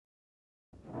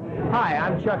Hi,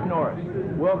 I'm Chuck Norris.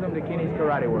 Welcome to Kinney's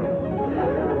Karate World.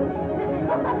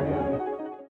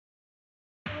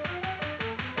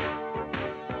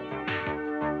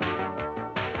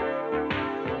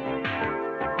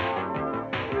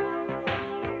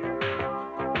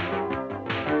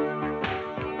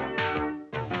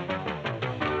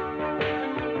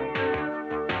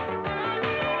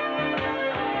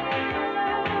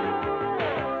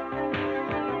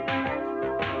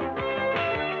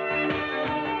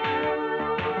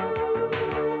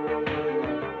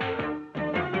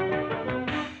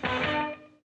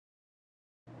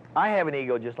 I have an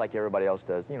ego just like everybody else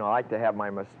does. You know, I like to have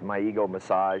my ego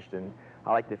massaged, and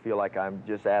I like to feel like I'm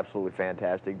just absolutely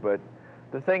fantastic. But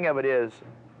the thing of it is,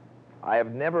 I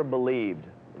have never believed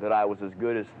that I was as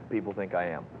good as people think I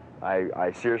am.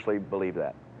 I seriously believe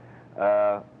that.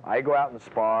 I go out and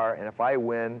spar, and if I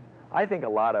win, I think a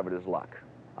lot of it is luck.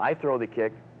 I throw the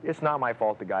kick. It's not my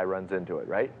fault the guy runs into it,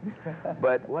 right?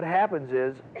 But what happens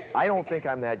is, I don't think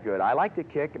I'm that good. I like to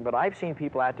kick, but I've seen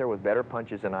people out there with better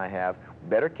punches than I have,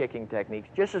 better kicking techniques,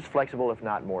 just as flexible, if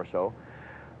not more so.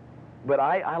 But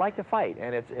I like to fight,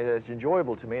 and it's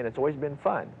enjoyable to me, and it's always been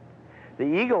fun. The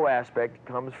ego aspect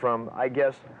comes from, I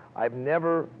guess, I've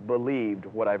never believed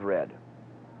what I've read.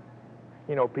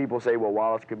 You know, people say, well,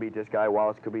 Wallace could beat this guy,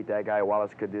 Wallace could beat that guy,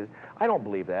 Wallace could do this. I don't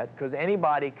believe that, because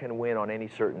anybody can win on any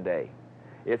certain day.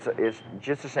 It's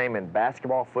just the same in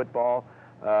basketball, football.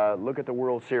 Look at the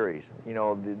World Series. You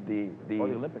know, the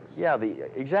Olympics. Yeah,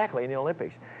 exactly, in the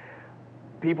Olympics.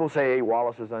 People say, hey,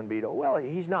 Wallace is unbeatable. Well,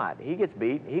 he's not. He gets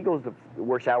beat. He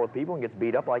works out with people and gets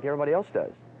beat up like everybody else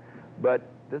does. But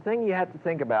the thing you have to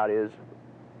think about is,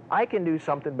 I can do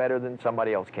something better than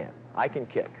somebody else can. I can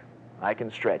kick. I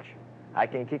can stretch. I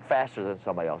can kick faster than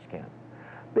somebody else can.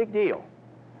 Big deal.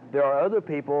 There are other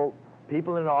people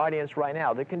in the audience right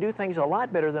now that can do things a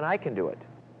lot better than I can do it.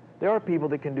 There are people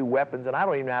that can do weapons, and I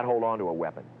don't even know how to hold on to a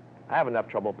weapon. I have enough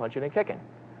trouble punching and kicking.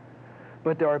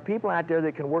 But there are people out there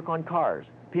that can work on cars,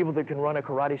 people that can run a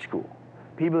karate school,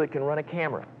 people that can run a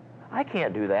camera. I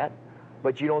can't do that,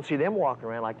 but you don't see them walking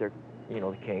around like they're, you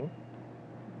know, the king.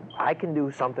 I can do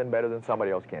something better than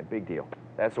somebody else can. Big deal.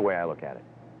 That's the way I look at it.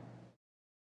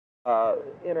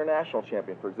 International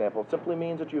champion, for example, simply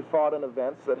means that you fought in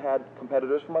events that had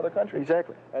competitors from other countries.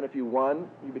 Exactly. And if you won,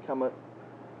 you become a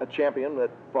champion that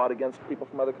fought against people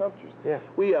from other countries. Yeah.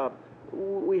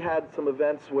 We had some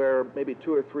events where maybe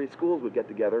 2 or 3 schools would get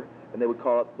together, and they would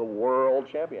call it the World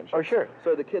Championship. Oh, sure.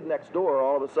 So the kid next door,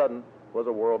 all of a sudden, was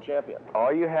a world champion.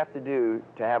 All you have to do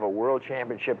to have a World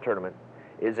Championship tournament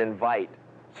is invite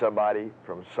somebody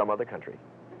from some other country.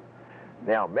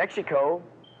 Now, Mexico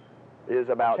is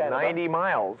about Canada. 90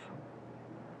 miles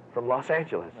from Los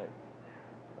Angeles. Right.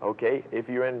 Okay, if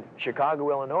you're in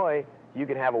Chicago, Illinois, you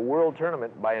can have a world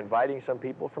tournament by inviting some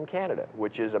people from Canada,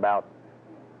 which is about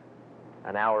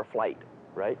an hour flight,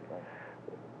 right?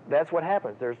 That's what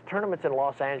happens. There's tournaments in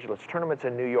Los Angeles, tournaments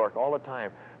in New York all the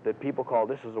time that people call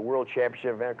this is a world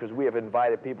championship event because we have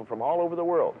invited people from all over the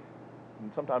world.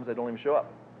 And sometimes they don't even show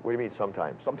up. What do you mean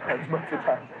sometimes? Sometimes, most of the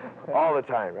time. All the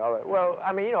time. Well,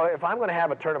 I mean, you know, if I'm going to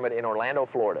have a tournament in Orlando,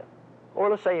 Florida,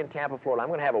 or let's say in Tampa, Florida, I'm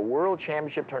going to have a world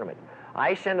championship tournament.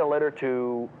 I send a letter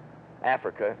to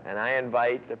Africa, and I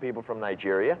invite the people from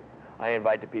Nigeria. I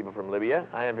invite the people from Libya.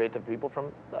 I invite the people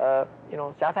from, you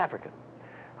know, South Africa.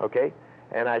 Okay?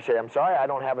 And I say, I'm sorry, I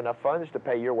don't have enough funds to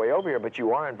pay your way over here, but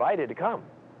you are invited to come.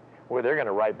 Well, they're going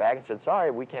to write back and say, sorry,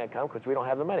 we can't come because we don't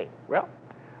have the money. Well,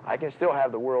 I can still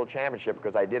have the world championship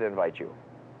because I did invite you.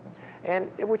 And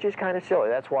which is kind of silly.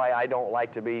 That's why I don't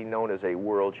like to be known as a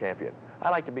world champion. I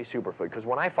like to be Superfoot because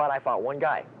when I fought one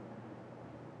guy.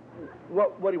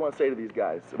 What do you want to say to these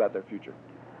guys about their future?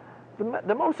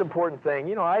 The most important thing,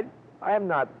 you know, I am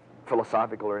not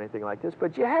philosophical or anything like this,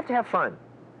 but you have to have fun.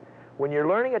 When you're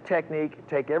learning a technique,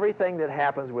 take everything that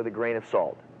happens with a grain of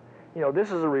salt. You know,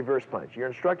 this is a reverse punch. Your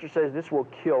instructor says this will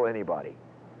kill anybody.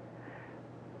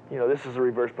 You know, this is a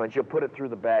reverse punch. You'll put it through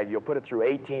the bag. You'll put it through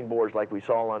 18 boards like we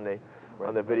saw on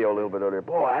the video a little bit earlier.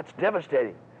 Boy, that's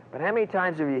devastating. But how many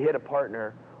times have you hit a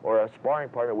partner or a sparring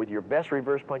partner with your best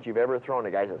reverse punch you've ever thrown?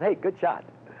 The guy says, hey, good shot.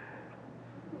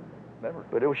 Never.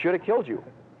 But it should have killed you.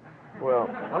 Well,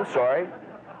 I'm sorry.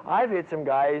 I've hit some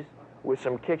guys with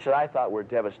some kicks that I thought were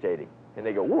devastating. And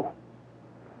they go, woo.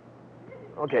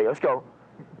 Okay, let's go.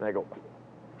 And I go,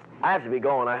 I have to be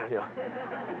going.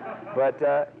 But,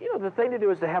 you know, the thing to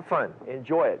do is to have fun.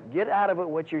 Enjoy it. Get out of it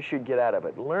what you should get out of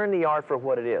it. Learn the art for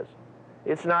what it is.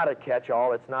 It's not a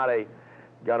catch-all. It's not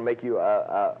going to make you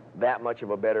that much of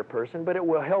a better person, but it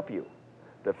will help you.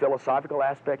 The philosophical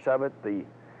aspects of it,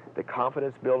 the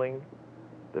confidence building,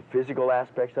 the physical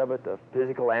aspects of it, the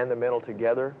physical and the mental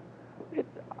together.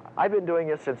 I've been doing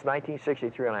this since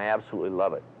 1963, and I absolutely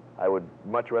love it. I would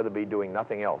much rather be doing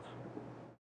nothing else.